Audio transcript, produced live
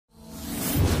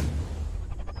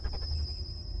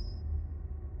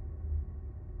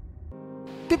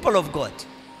People of God,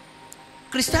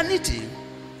 Christianity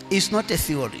is not a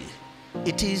theory.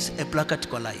 It is a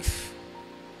practical life,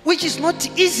 which is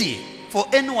not easy for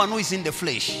anyone who is in the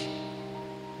flesh.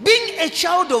 Being a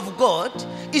child of God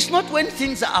is not when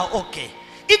things are okay.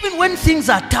 Even when things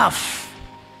are tough,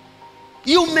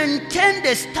 you maintain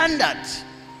the standard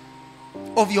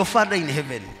of your Father in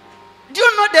heaven. Do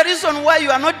you know the reason why you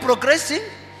are not progressing?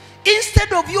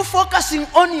 Instead of you focusing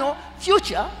on your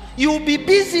future, you will be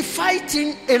busy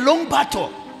fighting a long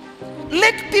battle.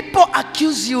 Let people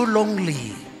accuse you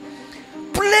wrongly.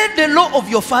 Play the law of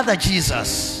your Father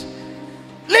Jesus.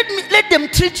 Let them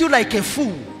treat you like a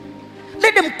fool.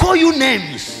 Let them call you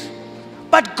names.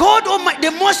 But God Almighty,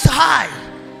 the Most High,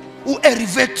 will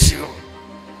elevate you.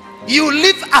 You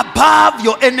live above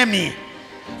your enemy.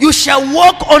 You shall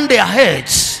walk on their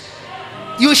heads.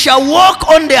 You shall walk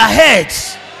on their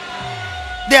heads.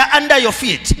 They are under your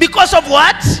feet. Because of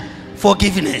what?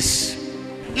 Forgiveness.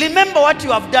 Remember what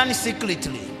you have done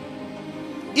secretly.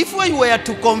 If you were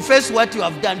to confess what you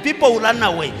have done, people will run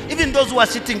away. Even those who are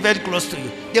sitting very close to you,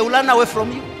 they will run away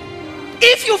from you.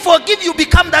 If you forgive, you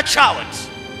become that child.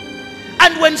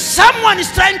 And when someone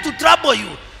is trying to trouble you,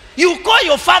 you call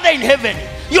your Father in heaven.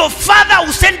 Your Father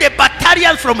will send a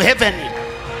battalion from heaven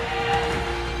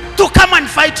to come and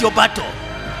fight your battle.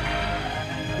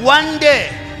 One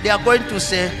day, they are going to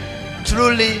say,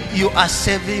 truly you are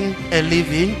serving a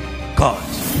living God.